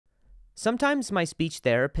Sometimes my speech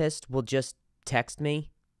therapist will just text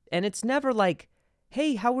me, and it's never like,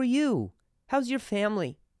 hey, how are you? How's your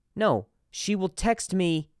family? No, she will text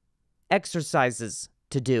me exercises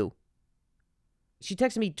to do. She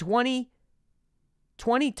texted me 20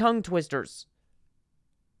 tongue twisters.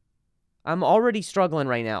 I'm already struggling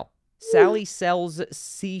right now. Sally sells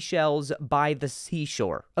seashells by the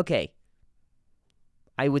seashore. Okay.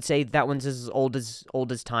 I would say that one's as old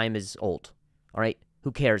as time is old. All right?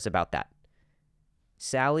 Who cares about that?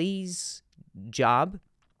 Sally's job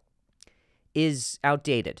is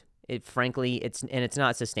outdated. Frankly, it's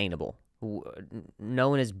not sustainable. No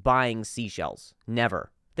one is buying seashells.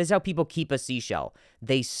 Never. This is how people keep a seashell.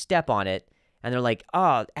 They step on it, and they're like,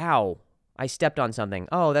 oh, ow, I stepped on something.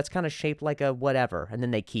 Oh, that's kind of shaped like a whatever, and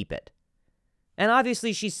then they keep it. And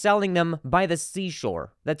obviously, she's selling them by the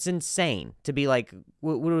seashore. That's insane to be like,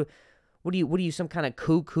 what are you, some kind of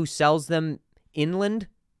kook who sells them inland?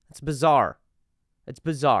 It's bizarre. It's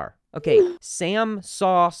bizarre. Okay, Sam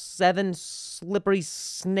saw 7 slippery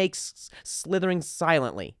snakes slithering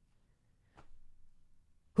silently.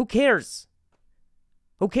 Who cares?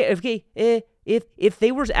 Okay, if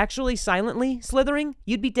they were actually silently slithering,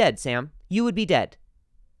 you'd be dead, Sam. You would be dead.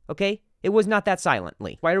 Okay? It was not that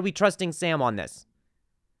silently. Why are we trusting Sam on this?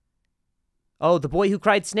 Oh, the boy who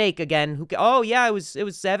cried snake again. Oh, yeah, it was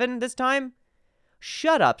 7 this time?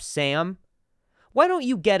 Shut up, Sam. Why don't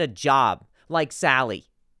you get a job like Sally?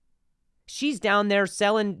 She's down there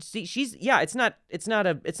selling. It's not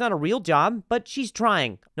a real job, but she's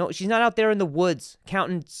trying. No, she's not out there in the woods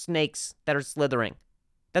counting snakes that are slithering.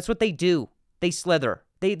 That's what they do. They slither.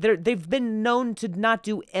 They've been known to not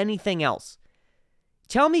do anything else.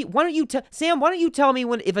 Tell me, Sam, why don't you tell me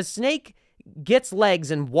if a snake gets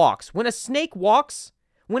legs and walks? When a snake walks,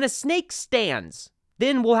 when a snake stands,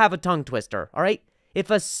 then we'll have a tongue twister, all right? If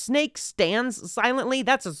a snake stands silently,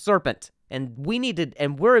 that's a serpent. And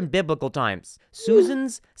we're in biblical times.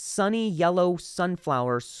 Susan's sunny yellow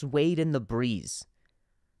sunflower swayed in the breeze.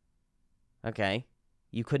 Okay.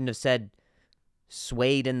 You couldn't have said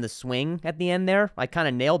swayed in the swing at the end there? I kind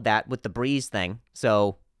of nailed that with the breeze thing.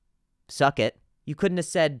 So, suck it. You couldn't have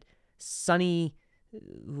said sunny,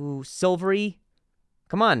 silvery.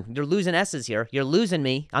 Come on, you're losing S's here. You're losing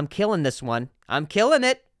me. I'm killing this one. I'm killing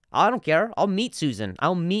it. I don't care. I'll meet Susan.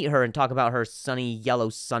 I'll meet her and talk about her sunny yellow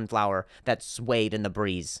sunflower that swayed in the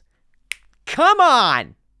breeze. Come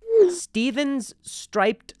on! Steven's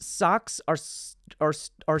striped socks are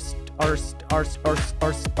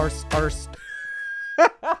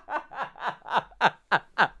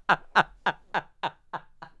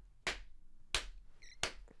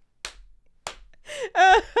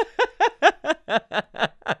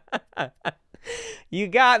You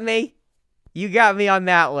got me. You got me on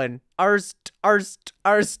that one. Arst. I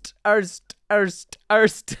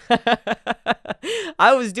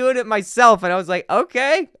was doing it myself, and I was like,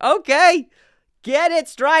 okay. Get it,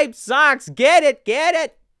 striped socks. Get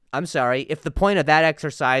it. I'm sorry. If the point of that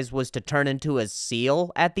exercise was to turn into a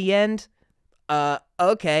seal at the end,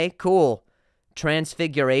 okay, cool.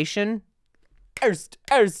 Transfiguration. Erst.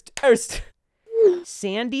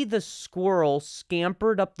 Sandy the squirrel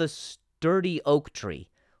scampered up the sturdy oak tree.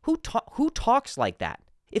 Who talks like that?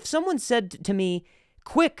 If someone said to me,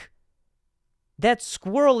 quick, that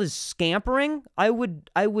squirrel is scampering, I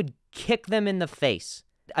would kick them in the face.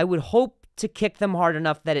 I would hope to kick them hard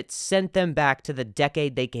enough that it sent them back to the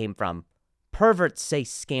decade they came from. Perverts say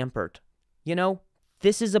scampered. You know,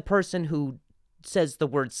 this is a person who says the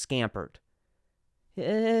word scampered.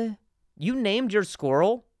 You named your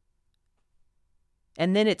squirrel?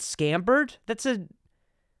 And then it scampered? That's a...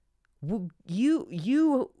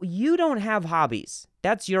 You don't have hobbies.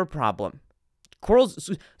 That's your problem.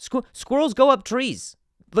 Squirrels go up trees.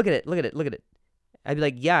 Look at it. I'd be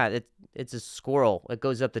like, yeah, it's a squirrel. It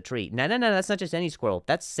goes up the tree. No, that's not just any squirrel.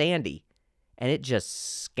 That's Sandy. And it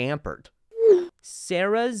just scampered.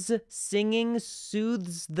 Sarah's singing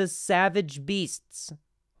soothes the savage beasts.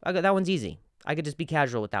 That one's easy. I could just be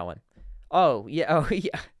casual with that one. Oh, yeah.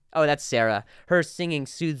 Oh, that's Sarah. Her singing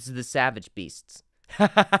soothes the savage beasts.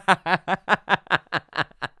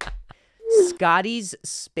 Scotty's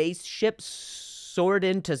spaceship soared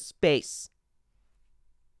into space.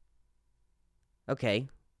 Okay.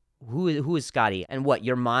 Who is Scotty? And what,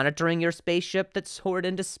 you're monitoring your spaceship that soared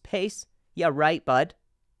into space? Yeah, right, bud.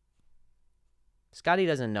 Scotty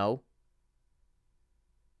doesn't know.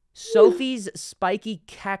 Sophie's spiky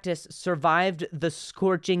cactus survived the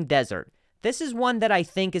scorching desert. This is one that I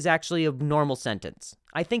think is actually a normal sentence.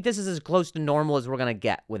 I think this is as close to normal as we're going to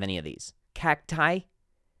get with any of these. Cacti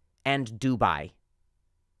and Dubai.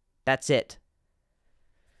 That's it.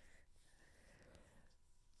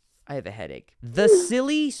 I have a headache. The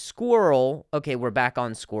silly squirrel. Okay, we're back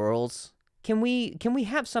on squirrels. Can we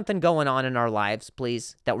have something going on in our lives,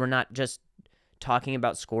 please? That we're not just talking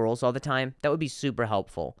about squirrels all the time? That would be super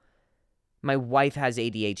helpful. My wife has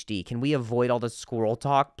ADHD. Can we avoid all the squirrel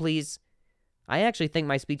talk, please? I actually think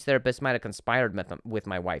my speech therapist might have conspired with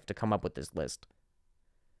my wife to come up with this list.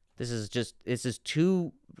 This is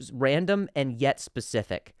too random and yet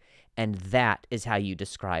specific. And that is how you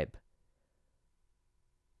describe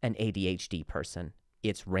an ADHD person.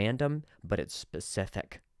 It's random, but it's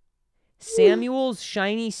specific. Samuel's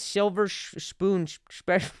shiny silver spoon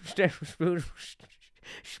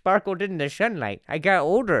sparkled in the sunlight. I got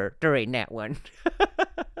older during that one.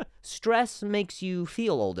 Stress makes you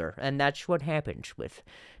feel older, and that's what happens with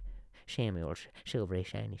Samuel's silver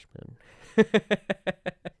shiny spoon.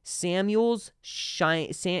 Samuel's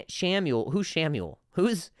Samuel. Who's Samuel?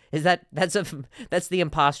 That's the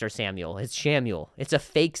imposter Samuel. It's Samuel. It's a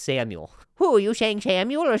fake Samuel. Who are you saying,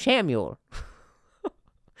 Samuel or Samuel?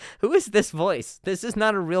 Who is this voice? This is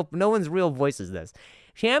not a real. No one's real voice is this.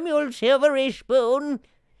 Samuel Silvery Spoon.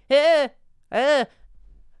 I'm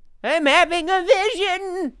having a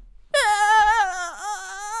vision.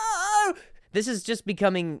 This is just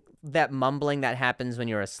becoming that mumbling that happens when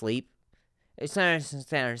you're asleep. Susie's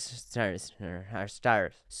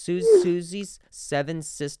 7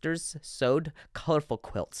 sisters sewed colorful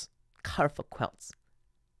quilts. Colorful quilts.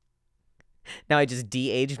 Now I just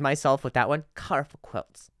de-aged myself with that one. Colorful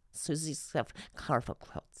quilts. Susie's 7 colorful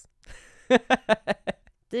quilts.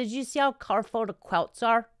 Did you see how colorful the quilts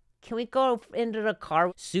are? Can we go into the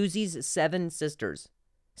car? Susie's 7 sisters.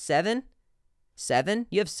 7? 7?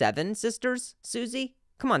 You have 7 sisters, Susie?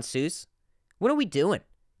 Come on, Suze. What are we doing?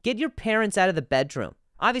 Get your parents out of the bedroom.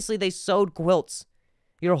 Obviously, they sewed quilts.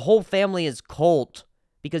 Your whole family is cold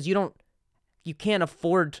because you can't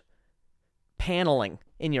afford paneling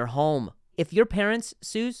in your home. If your parents,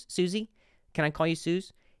 Susie, can I call you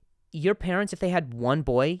Suze? Your parents, if they had one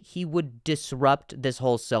boy, he would disrupt this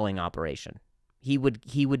whole sewing operation. He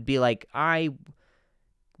would be like,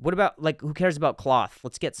 what about, like, who cares about cloth?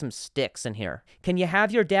 Let's get some sticks in here. Can you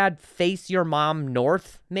have your dad face your mom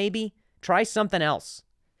north, maybe? Try something else.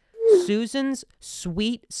 Susan's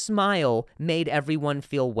sweet smile made everyone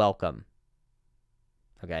feel welcome.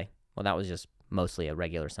 Okay, well, that was just mostly a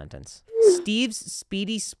regular sentence. Steve's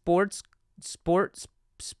speedy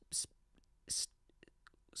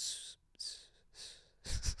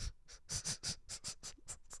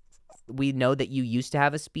we know that you used to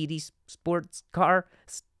have a speedy sports car,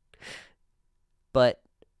 but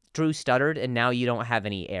Drew stuttered and now you don't have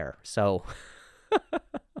any air. So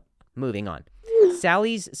moving on.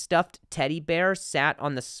 Sally's stuffed teddy bear sat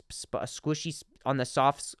on the squishy, on the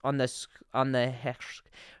soft, on the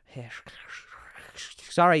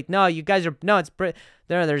sorry, no, you guys are, no, it's,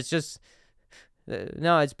 there's just,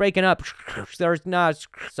 no, it's breaking up. There's no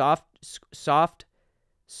soft,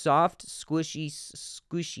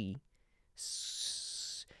 squishy.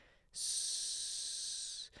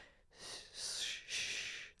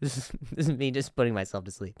 This is me just putting myself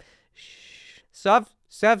to sleep. Soft,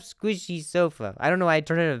 squishy sofa. I don't know why I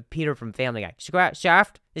turned into Peter from Family Guy.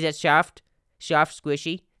 Shaft? Is that Shaft? Shaft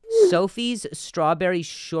squishy? Sophie's strawberry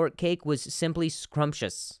shortcake was simply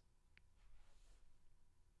scrumptious.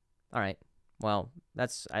 All right. Well,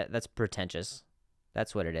 that's pretentious.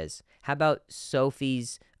 That's what it is. How about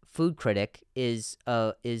Sophie's food critic is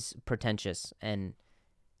pretentious and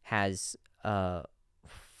has a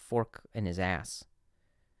fork in his ass.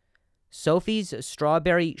 Sophie's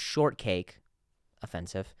strawberry shortcake,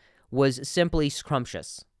 offensive, was simply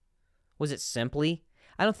scrumptious. Was it simply?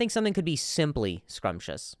 I don't think something could be simply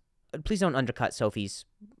scrumptious. Please don't undercut Sophie's,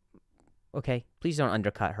 okay? Please don't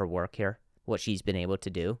undercut her work here, what she's been able to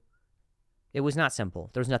do. It was not simple.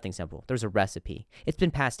 There was nothing simple. There's a recipe. It's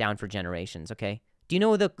been passed down for generations, okay? Do you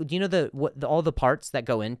know all the parts that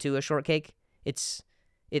go into a shortcake? It's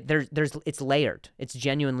layered. It's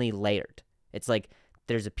genuinely layered. It's like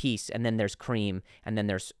there's a piece, and then there's cream, and then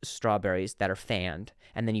there's strawberries that are fanned,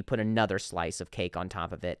 and then you put another slice of cake on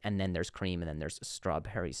top of it, and then there's cream, and then there's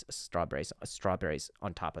strawberries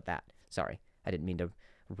on top of that. Sorry, I didn't mean to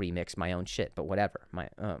remix my own shit, but whatever.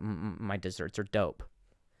 My desserts are dope.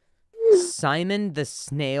 Simon the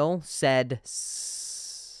snail said,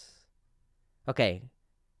 okay,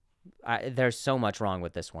 there's so much wrong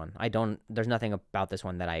with this one. There's nothing about this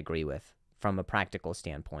one that I agree with from a practical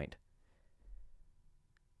standpoint.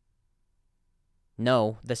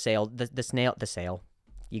 No, the snail.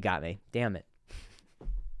 You got me. Damn it.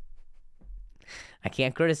 I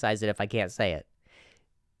can't criticize it if I can't say it.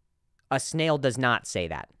 A snail does not say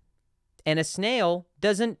that. And a snail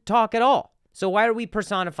doesn't talk at all. So why are we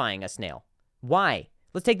personifying a snail? Why?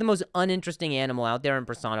 Let's take the most uninteresting animal out there and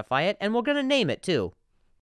personify it, and we're going to name it too.